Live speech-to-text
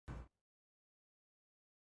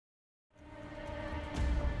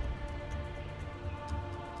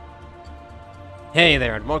Hey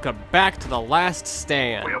there, and welcome back to The Last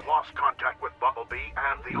Stand. We have lost contact with Bumblebee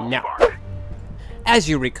and the No. Autobots. As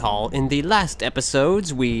you recall, in the last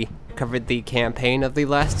episodes, we covered the campaign of The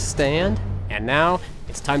Last Stand, and now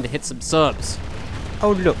it's time to hit some subs.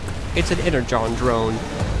 Oh look, it's an Energon drone.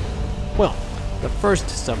 Well, the first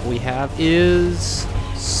sub we have is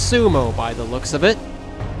Sumo by the looks of it.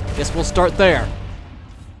 Guess we'll start there.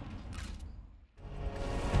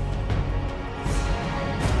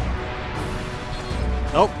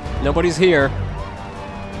 Oh, nobody's here.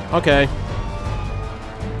 Okay.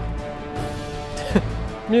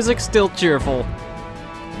 Music's still cheerful.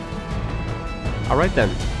 Alright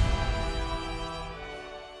then.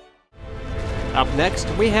 Up next,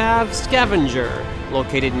 we have Scavenger,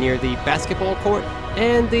 located near the basketball court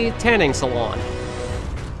and the tanning salon.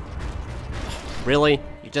 Really?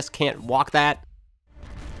 You just can't walk that?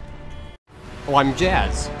 Oh, I'm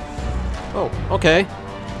Jazz. Oh, okay.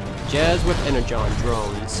 Jazz with Energon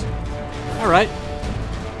drones. Alright.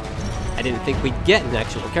 I didn't think we'd get an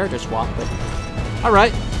actual character swap, but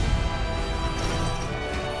alright.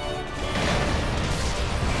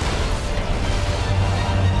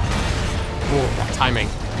 Oh, that timing.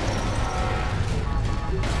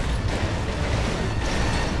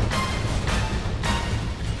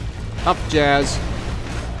 Up, Jazz.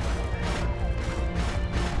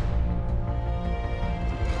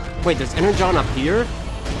 Wait, there's Energon up here?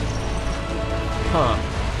 Huh.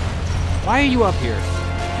 Why are you up here?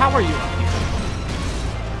 How are you up here?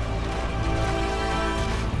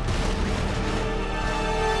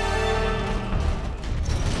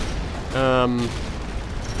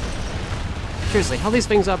 Seriously, how are these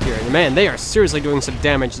things up here? And man, they are seriously doing some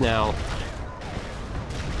damage now.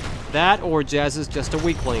 That or Jazz is just a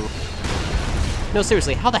weakling. No,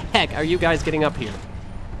 seriously, how the heck are you guys getting up here?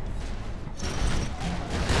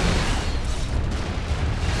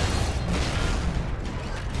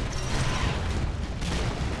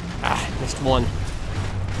 Missed one.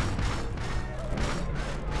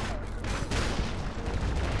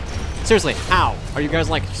 Seriously, how? Are you guys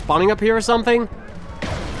like spawning up here or something?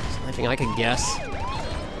 There's nothing I can guess.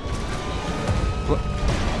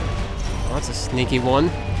 Oh, that's a sneaky one.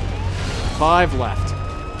 5 left.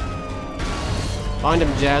 Find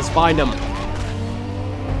him, Jazz, find him.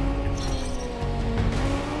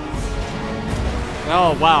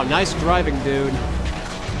 Oh, wow, nice driving, dude.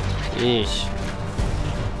 Yeesh.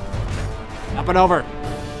 Up and over.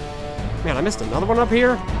 Man, I missed another one up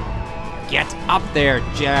here? Get up there,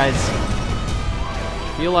 Jazz.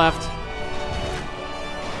 To your left.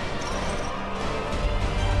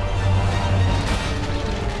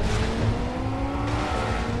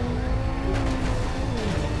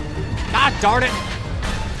 God darn it!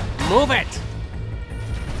 Move it!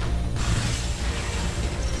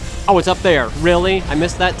 Oh, it's up there. Really? I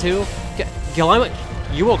missed that too?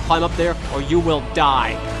 You will climb up there or you will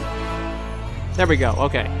die. There we go,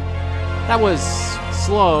 okay. That was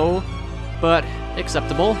slow, but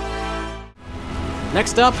acceptable.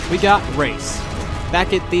 Next up, we got Race,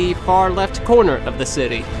 back at the far left corner of the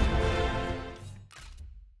city.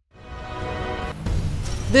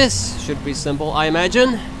 This should be simple, I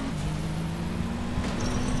imagine.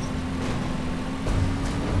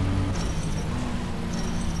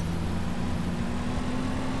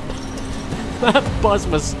 That bus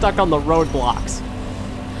was stuck on the roadblocks.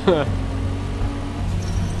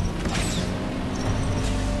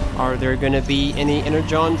 Are there gonna be any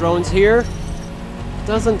Energon drones here?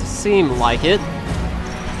 Doesn't seem like it.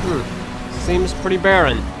 Seems pretty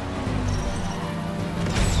barren.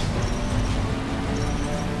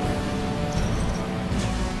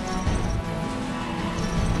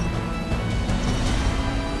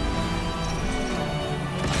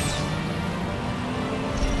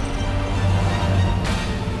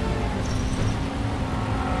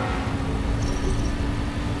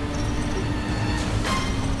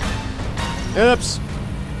 Oops.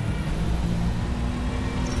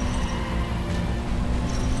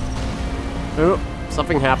 Oh,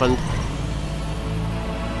 something happened.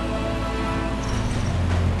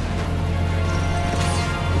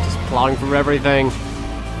 I'm just plowing through everything.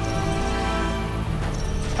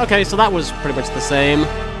 Okay, so that was pretty much the same.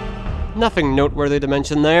 Nothing noteworthy to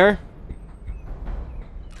mention there.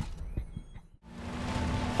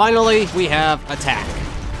 Finally, we have attack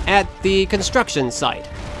at the construction site.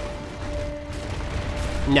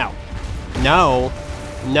 No. No.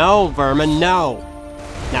 No, vermin, no.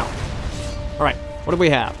 No. Alright, what do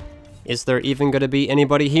we have? Is there even going to be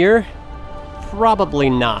anybody here?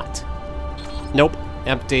 Probably not. Nope,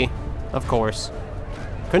 empty. Of course.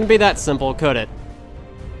 Couldn't be that simple, could it?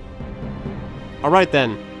 Alright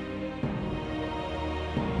then.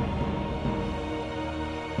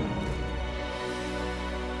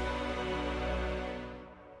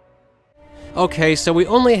 Okay, so we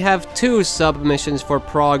only have 2 submissions for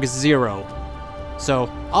Prog 0. So,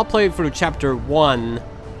 I'll play through Chapter 1,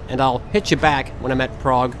 and I'll hit you back when I'm at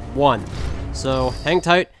Prog 1. So, hang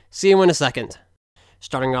tight, see you in a second.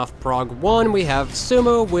 Starting off Prog 1, we have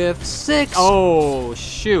Sumo with 6... Oh,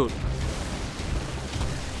 shoot.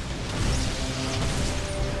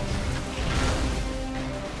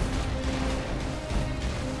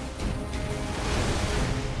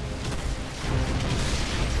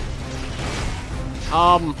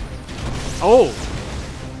 Oh,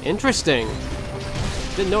 interesting.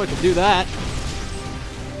 Didn't know I could do that.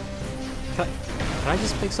 Can I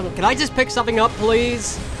just pick something? Can I just pick something up,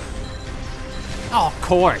 please? Oh, of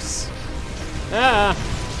course.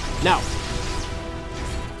 No.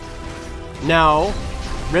 No.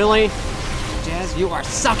 Really? Jazz, you are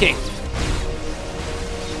sucking.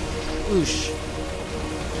 Oosh.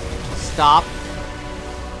 Stop.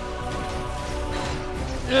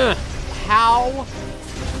 Ugh. How?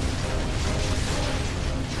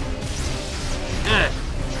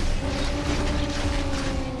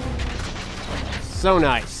 So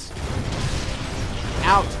nice.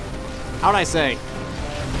 Out. Out, I say.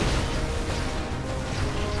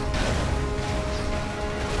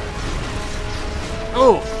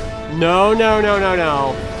 Oh. No, no, no, no,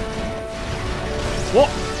 no. Whoa.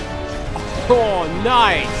 Oh,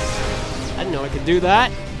 nice. I didn't know I could do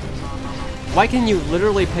that. Why can you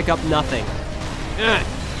literally pick up nothing?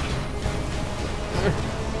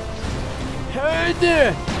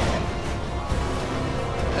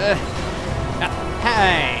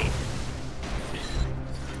 Hey!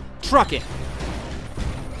 Truck it!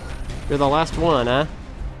 You're the last one, huh?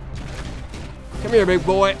 Come here, big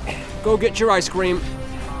boy. Go get your ice cream.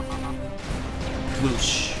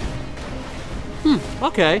 Whoosh.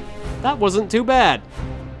 Okay. That wasn't too bad.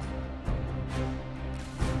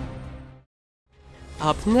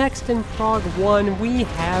 Up next in Prog 1, we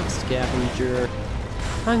have Scavenger.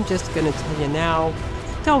 I'm just gonna tell you now,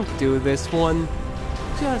 don't do this one.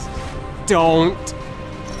 Just don't.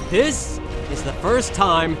 This is the first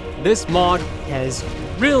time this mod has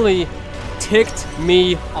really ticked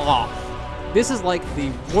me off. This is like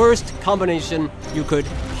the worst combination you could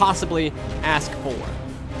possibly ask for.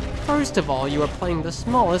 First of all, you are playing the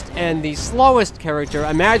smallest and the slowest character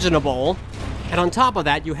imaginable. And on top of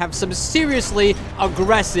that, you have some seriously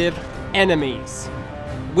aggressive enemies,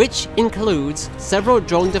 which includes several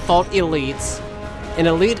drone default elites, an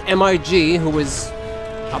elite MIG who is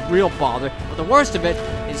a real bother, but the worst of it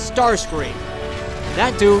is Starscream.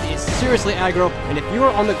 That dude is seriously aggro, and if you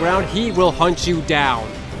are on the ground, he will hunt you down.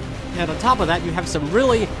 And on top of that, you have some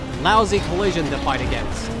really lousy collision to fight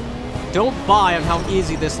against. Don't buy on how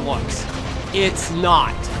easy this looks. It's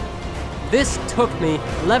not. This took me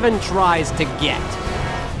 11 tries to get.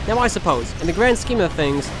 Now I suppose, in the grand scheme of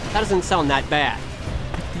things, that doesn't sound that bad.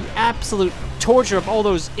 But the absolute torture of all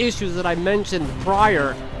those issues that I mentioned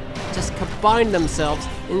prior just combined themselves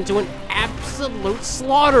into an absolute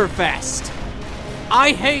slaughterfest.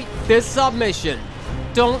 I hate this submission.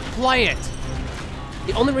 Don't play it.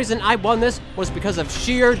 The only reason I won this was because of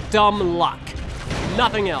sheer dumb luck.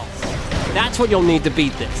 Nothing else. That's what you'll need to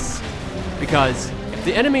beat this. Because if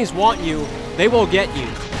the enemies want you, they will get you.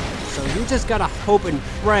 So you just gotta hope and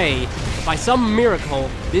pray that by some miracle,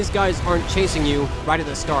 these guys aren't chasing you right at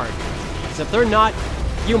the start. Because if they're not,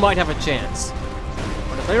 you might have a chance.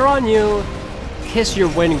 But if they're on you, kiss your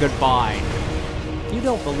win goodbye. If you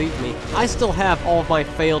don't believe me, I still have all of my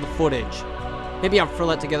failed footage. Maybe I'll throw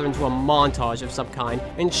that together into a montage of some kind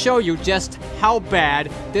and show you just how bad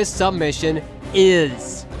this submission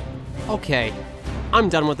is. Okay, I'm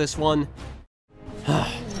done with this one.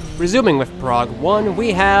 Resuming with Prog 1,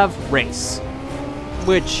 we have Race,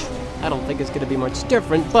 which I don't think is going to be much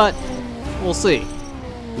different, but we'll see.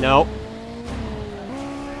 Nope.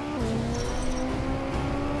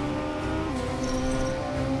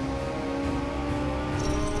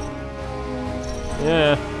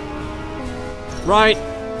 Yeah. Right.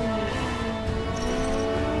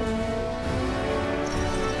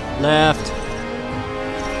 Left.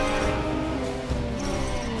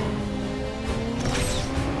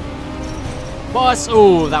 Bus!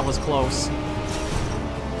 Ooh, that was close.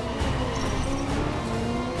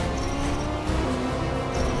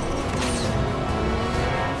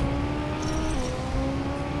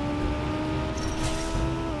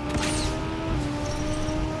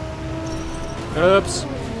 Oops.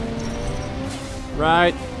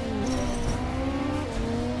 Right.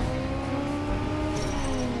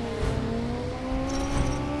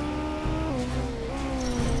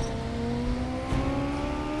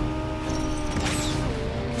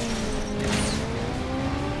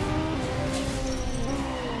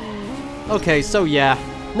 Okay, so yeah,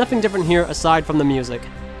 nothing different here aside from the music.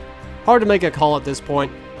 Hard to make a call at this point.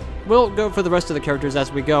 We'll go for the rest of the characters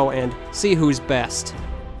as we go and see who's best.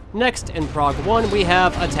 Next, in Prog 1, we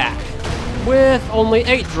have Attack. With only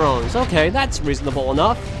 8 drones. Okay, that's reasonable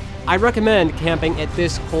enough. I recommend camping at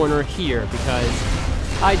this corner here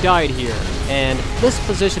because I died here, and this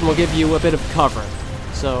position will give you a bit of cover.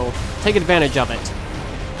 So, take advantage of it.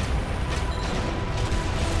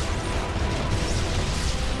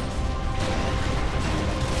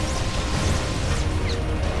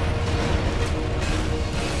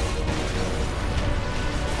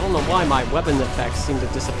 I don't know why my weapon effects seem to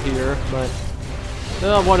disappear, but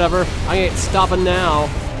whatever. I ain't stopping now.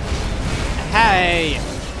 Hey!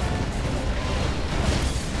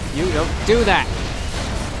 You don't do that.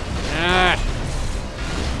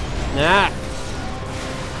 Nah.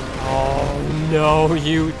 Oh, no,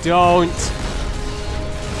 you don't.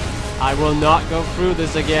 I will not go through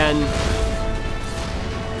this again.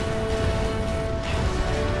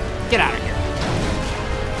 Get out of here.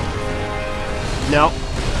 No.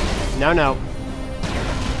 No, no.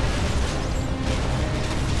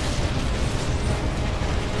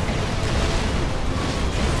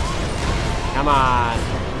 Come on.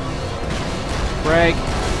 Break.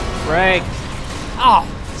 Break. Oh,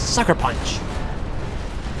 sucker punch.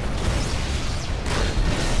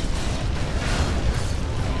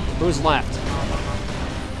 Who's left?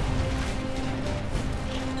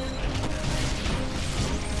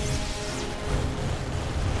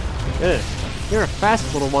 Ugh. You're a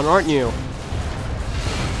fast little one, aren't you?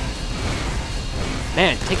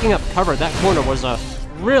 Man, taking up cover at that corner was a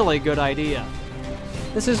really good idea.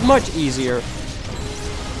 This is much easier.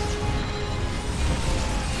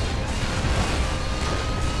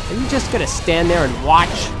 Are you just gonna stand there and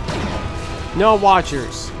watch? No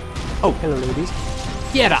watchers. Oh, hello, ladies.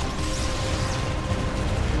 Get up!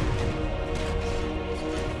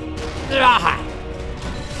 Ah!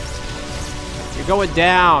 You're going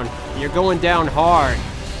down. You're going down hard.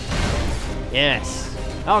 Yes.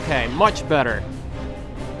 Okay, much better.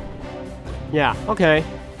 Yeah, okay.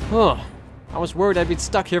 Ugh. I was worried I'd be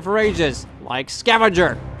stuck here for ages, like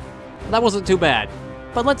Scavenger. That wasn't too bad.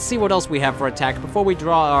 But let's see what else we have for Attack before we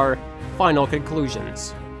draw our final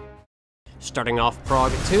conclusions. Starting off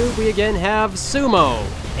Prog 2, we again have Sumo,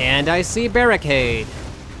 and I see Barricade.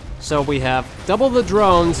 So we have double the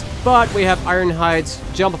drones, but we have Ironhide's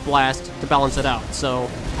Jump Blast to balance it out, so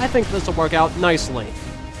I think this will work out nicely.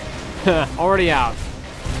 Already out.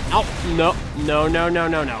 Oh, no, no, no, no,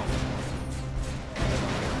 no, no.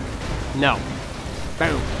 No.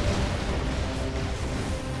 Boom.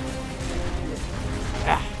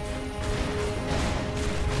 Ah.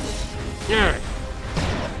 Yeah.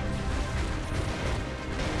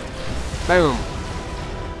 Boom.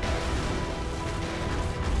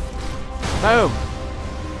 Boom.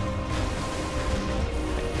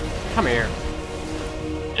 Come here.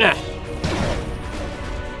 Yeah.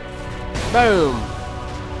 Boom.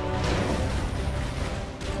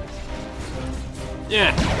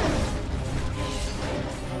 Yeah.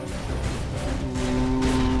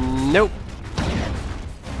 Nope.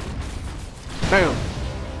 Boom.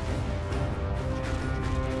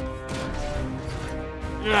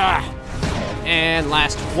 Ah. And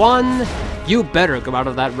last one. You better go out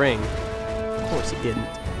of that ring. Of course he didn't.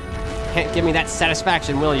 Can't give me that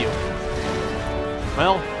satisfaction, will you?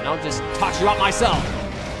 Well, I'll just toss you out myself.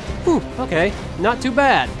 Whew, okay, not too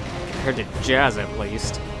bad. Compared to Jazz, at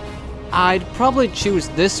least. I'd probably choose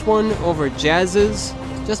this one over Jazz's,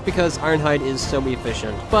 just because Ironhide is so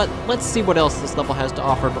efficient. But let's see what else this level has to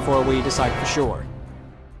offer before we decide for sure.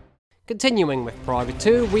 Continuing with Prog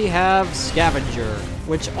 2, we have Scavenger,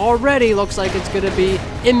 which already looks like it's gonna be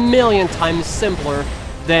a million times simpler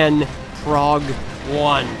than Prog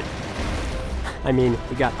 1. I mean,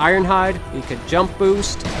 we got Ironhide, we could jump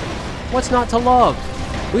boost. What's not to love?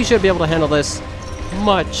 We should be able to handle this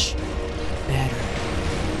much better.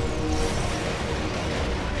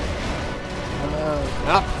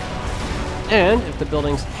 Up. And if the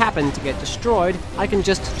buildings happen to get destroyed, I can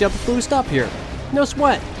just jump boost up here. No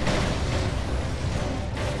sweat.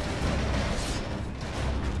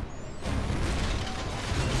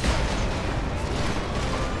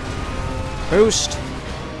 Boost.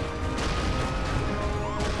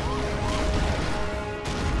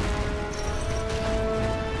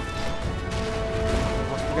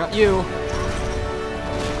 Almost forgot you.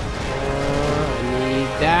 I need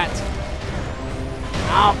that.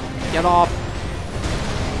 Ow! Get off.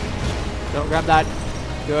 Don't grab that.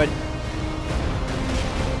 Good.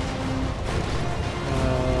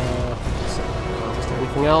 Is there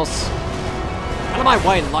anything else? Out of my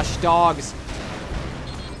way, lush dogs.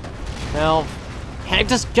 Health. Hey,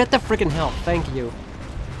 just get the freaking health. Thank you.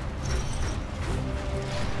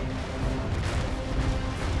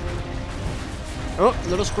 Oh,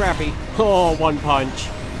 little scrappy. Oh, one punch.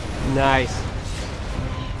 Nice.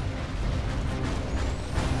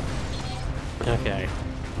 Okay.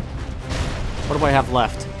 What do I have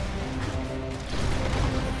left?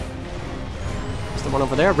 Is there one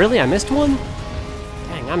over there? Really? I missed one?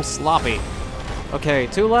 Dang, I'm sloppy. Okay,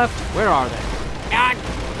 2 left. Where are they? Ah!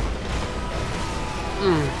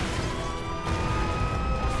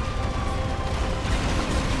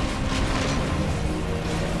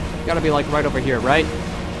 Gotta be like right over here, right?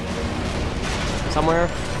 Somewhere?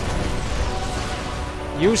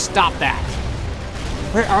 You stop that!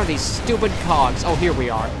 Where are these stupid cogs? Oh, here we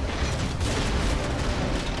are.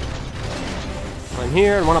 One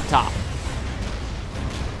here and one up top.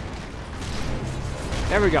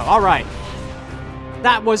 There we go, alright.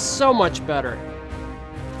 That was so much better.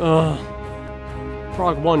 Ugh.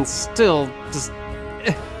 Prog 1 still just...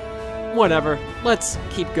 whatever. Let's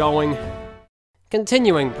keep going.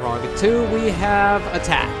 Continuing Prog 2, we have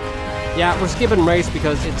Attack. Yeah, we're skipping Race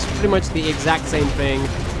because it's pretty much the exact same thing.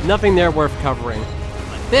 Nothing there worth covering.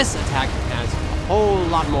 But this attack has a whole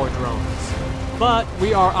lot more drones. But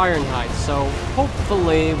we are Ironhide, so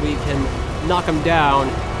hopefully we can knock them down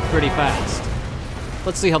pretty fast.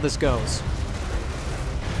 Let's see how this goes.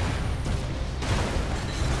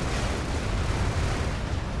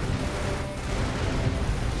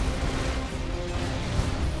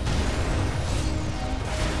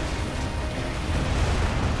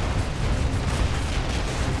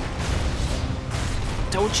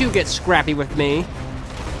 Don't you get scrappy with me.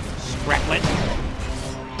 Scraplet.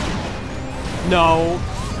 No.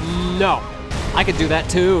 No. I could do that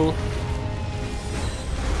too.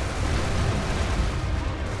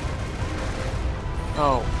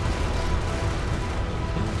 Oh.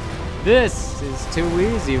 This is too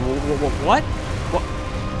easy. What?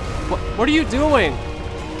 What are you doing?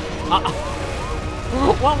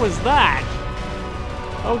 What was that?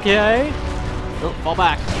 Okay. Oh, fall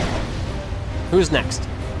back. Who's next?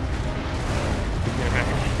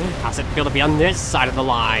 How's it feel to be on this side of the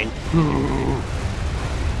line?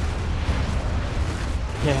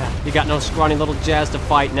 Yeah, you got no scrawny little jazz to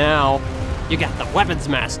fight now. You got the weapons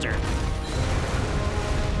master.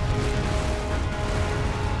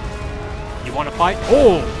 You want to fight?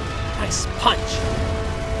 Oh, nice punch.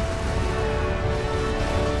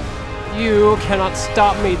 You cannot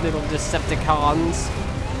stop me, little Decepticons.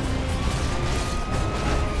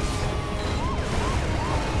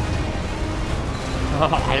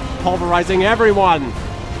 I'm pulverizing everyone!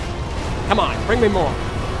 Come on, bring me more.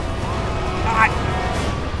 Ah.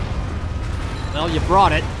 Well, you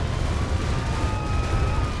brought it.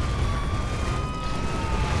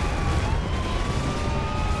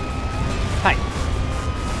 Hey.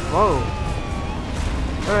 Whoa.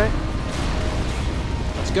 Alright.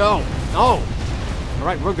 Let's go. Oh!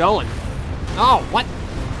 Alright, we're going. Oh, what?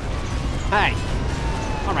 Hey.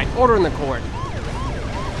 Alright, order in the court.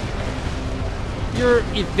 You're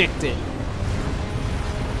evicted.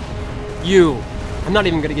 You. I'm not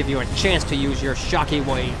even gonna give you a chance to use your shocky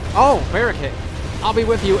wave. Oh, barricade. I'll be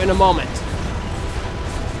with you in a moment.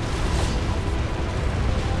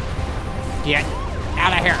 Get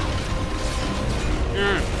out of here.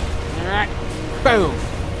 Alright. Boom.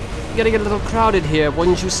 You gotta get a little crowded here,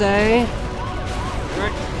 wouldn't you say?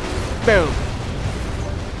 Alright. Boom.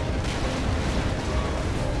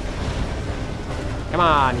 Come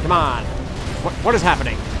on, come on. What is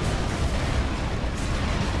happening?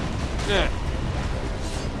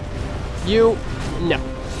 You... no.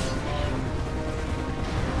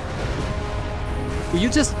 Will you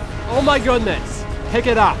just... oh my goodness! Pick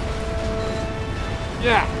it up!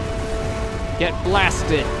 Yeah! Get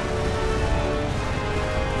blasted!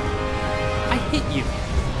 I hit you!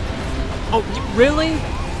 Oh, really?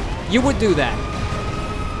 You would do that?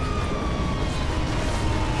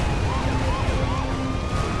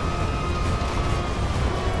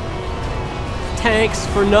 Tanks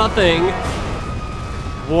for nothing.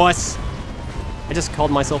 Wuss. I just called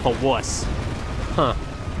myself a wuss. Huh.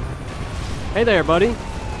 Hey there, buddy.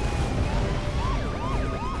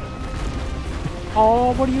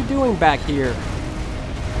 Oh, what are you doing back here?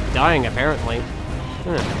 Dying, apparently.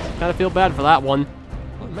 Kind of feel bad for that one.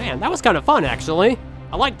 Oh, man, that was kind of fun, actually.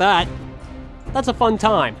 I like that. That's a fun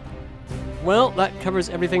time. Well, that covers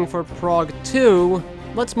everything for Prog 2.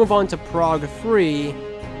 Let's move on to Prog 3.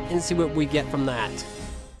 And see what we get from that.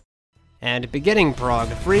 And beginning Prog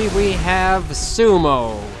 3, we have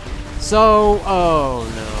Sumo. So, oh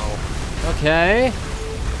no. Okay.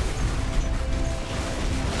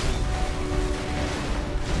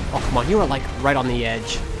 Oh, come on, you are like right on the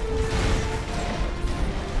edge.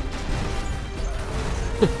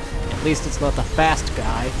 At least it's not the fast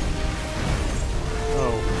guy.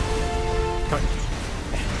 Oh. Come on.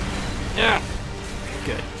 Yeah.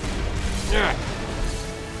 Good. Yeah.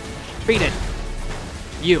 Beat it.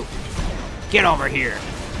 You. Get over here.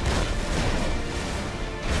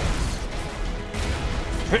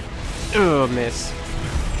 Oh, miss.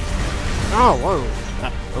 Oh, whoa.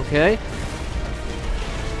 Okay.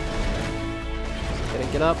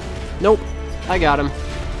 Gonna get up. Nope. I got him.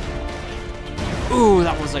 Ooh,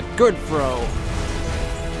 that was a good throw.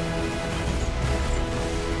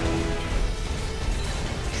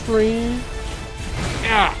 Tree.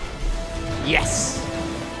 Yeah. Yes.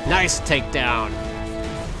 Nice takedown.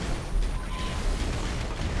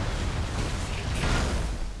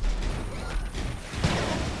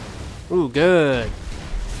 Ooh, good.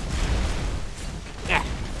 Yeah.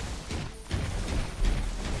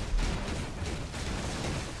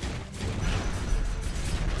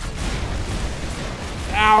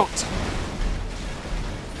 Out.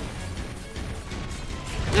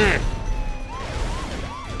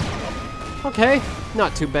 Okay,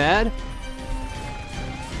 not too bad.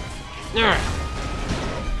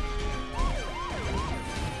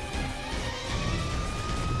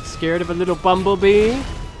 Scared of a little bumblebee?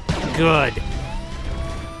 Good.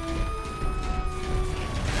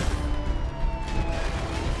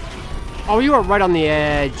 Oh, you are right on the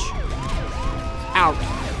edge. Out.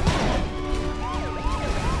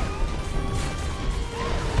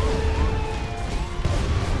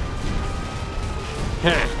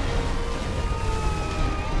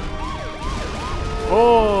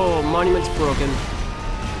 Oh, monument's broken.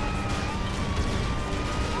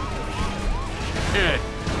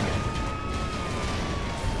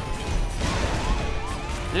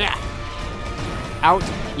 Yeah. Out.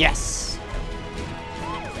 Yes.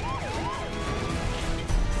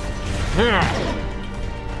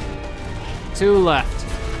 Two left.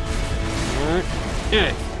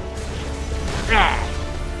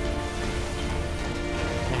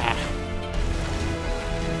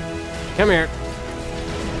 Come here.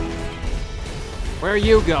 Where are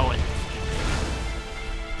you going?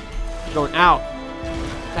 Going out.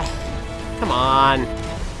 Come on.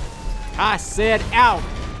 I said out.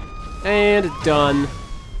 And done.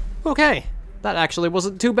 Okay, that actually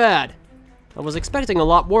wasn't too bad. I was expecting a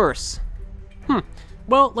lot worse.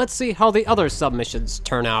 Well, let's see how the other submissions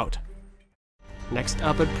turn out. Next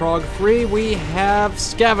up at Prog 3, we have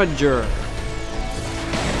Scavenger.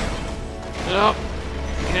 Oh,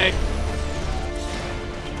 okay.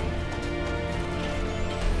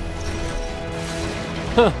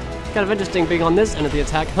 Huh, kind of interesting being on this end of the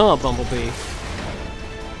attack, huh, Bumblebee?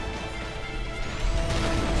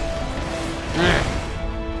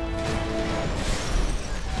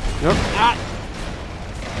 Nope. Ah.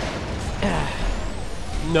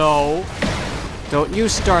 No. Don't you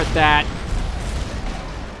start that.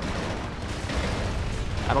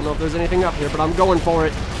 I don't know if there's anything up here, but I'm going for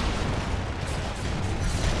it.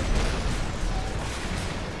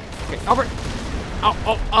 Okay, over. Oh,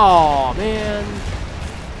 oh, oh, man.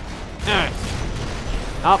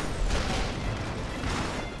 Up.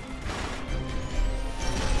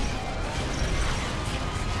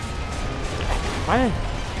 What?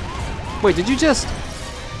 Wait, did you just...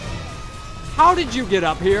 How did you get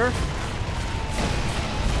up here?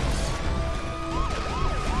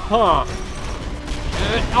 Huh.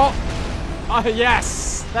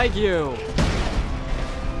 Yes! Thank you!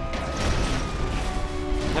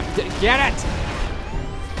 Get it!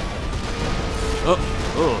 Oh.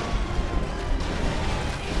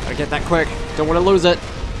 Gotta get that quick. Don't want to lose it.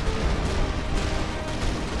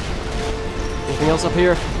 Anything else up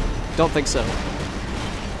here? Don't think so.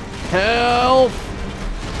 Help!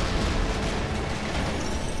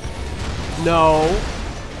 No.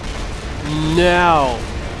 No.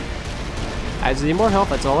 I just need more help.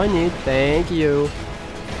 That's all I need. Thank you.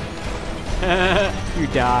 You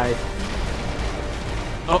die.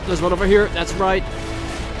 Oh, there's one over here. That's right.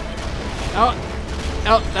 Oh.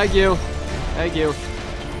 Oh, thank you. Thank you.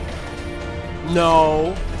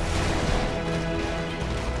 No.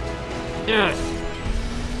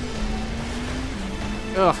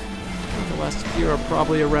 Ugh. The last few are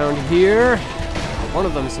probably around here. One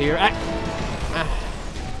of them's here.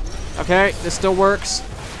 Okay, this still works.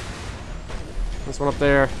 This one up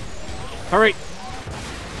there. Hurry!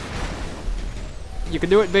 You can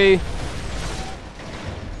do it, B.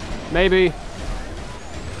 Maybe.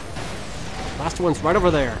 Last one's right over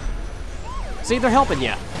there. See, they're helping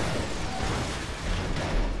you.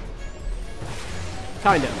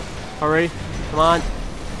 Kind of. Hurry. Come on.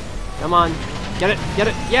 Come on. Get it, get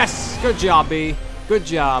it. Yes, good job, B. Good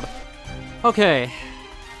job. Okay,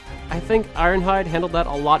 I think Ironhide handled that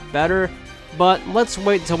a lot better, but let's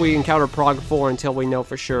wait till we encounter Prog 4 until we know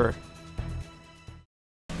for sure.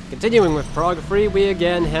 Continuing with Prog 3, we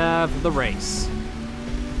again have the race.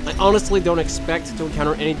 I honestly don't expect to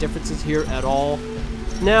encounter any differences here at all.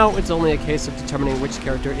 Now it's only a case of determining which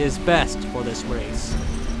character is best for this race.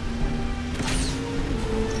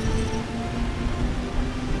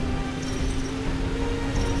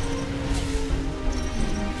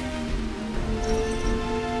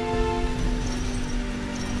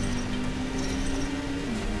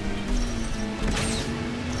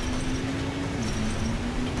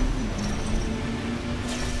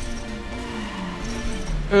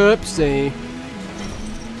 Oopsie.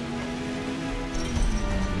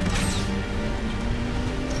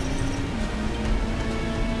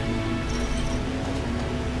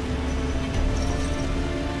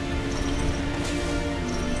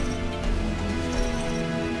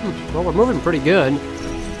 Well, we're moving pretty good.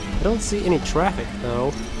 I don't see any traffic,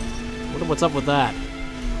 though. Wonder what's up with that.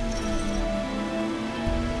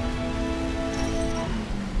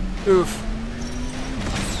 Oof.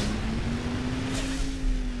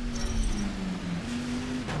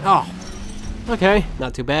 Oh, okay,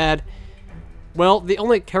 not too bad. Well, the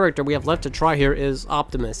only character we have left to try here is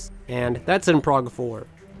Optimus, and that's in Prog 4.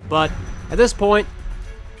 But at this point,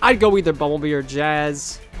 I'd go either Bumblebee or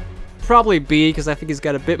Jazz. Probably B, because I think he's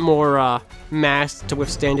got a bit more mass to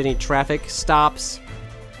withstand any traffic stops.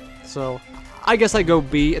 So, I guess I'd go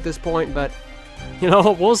B at this point, but, you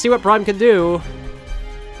know, we'll see what Prime can do.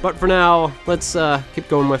 But for now, let's keep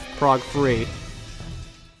going with Prog 3.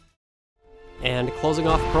 And closing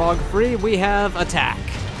off Prog 3, we have Attack,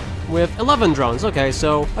 with 11 drones. Okay,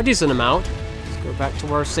 so a decent amount. Let's go back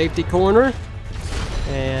to our safety corner,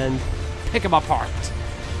 and pick them apart.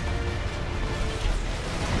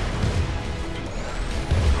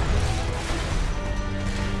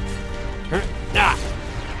 Ah.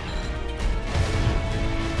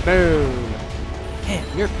 Boom.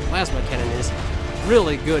 Man, your plasma cannon is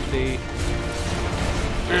really good, B.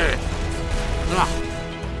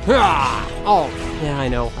 Oh, yeah, I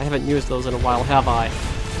know. I haven't used those in a while, have I?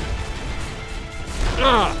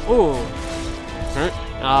 Ooh.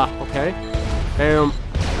 Okay. Boom.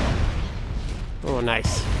 Oh,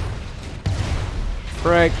 nice.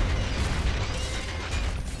 Break.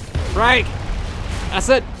 Break! That's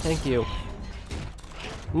it! Thank you.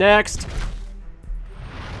 Next.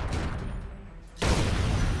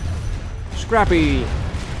 Scrappy.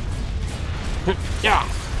 Yeah.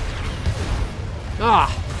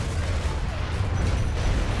 Ah.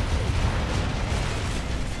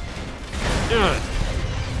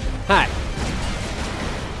 Hi.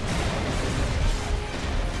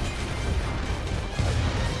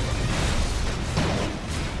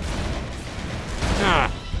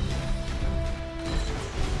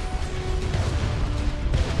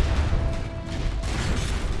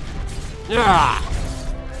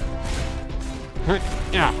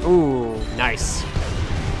 Yeah. Ooh, nice.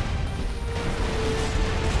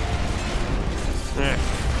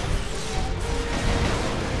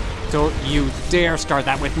 Don't you dare start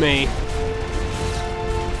that with me.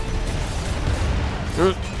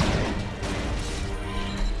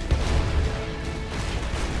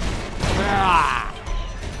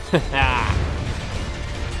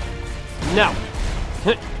 No.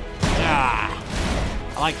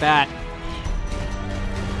 I like that.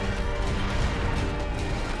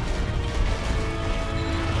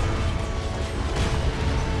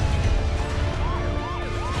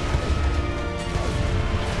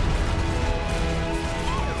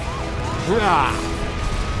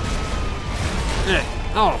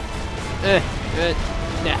 Oh.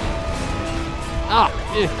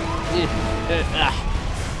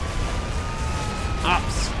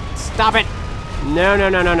 Stop it. No.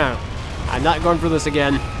 I'm not going through this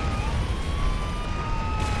again.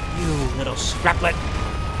 You little scraplet.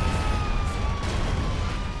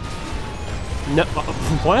 No.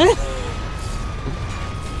 What?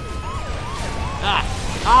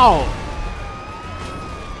 Oh.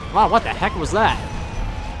 Wow, what the heck was that?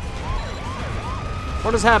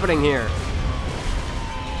 What is happening here?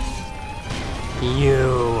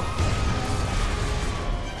 You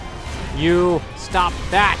stop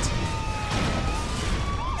that!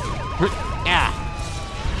 Yeah.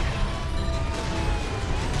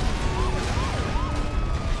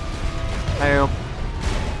 Bam.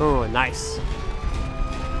 Oh, nice.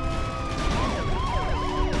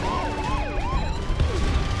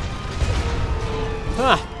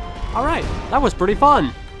 Huh. Alright, that was pretty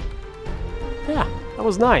fun. Yeah, that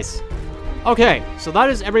was nice. Okay, so that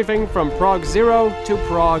is everything from Prog 0 to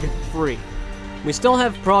Prog 3. We still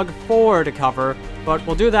have Prog 4 to cover, but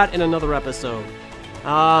we'll do that in another episode.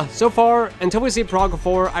 So far, until we see Prog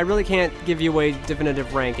 4, I really can't give you a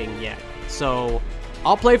definitive ranking yet. So,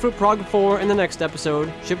 I'll play through Prog 4 in the next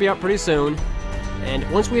episode, should be out pretty soon. And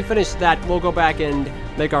once we finish that, we'll go back and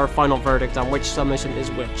make our final verdict on which submission is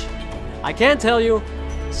which. I can tell you,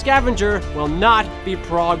 Scavenger will not be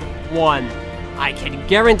Prog 1. I can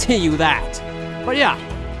guarantee you that. But yeah,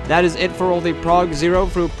 that is it for all the Prog 0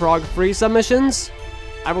 through Prog 3 submissions.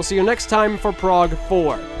 I will see you next time for Prog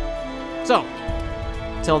 4. So,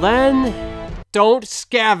 till then, don't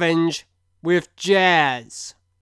scavenge with jazz.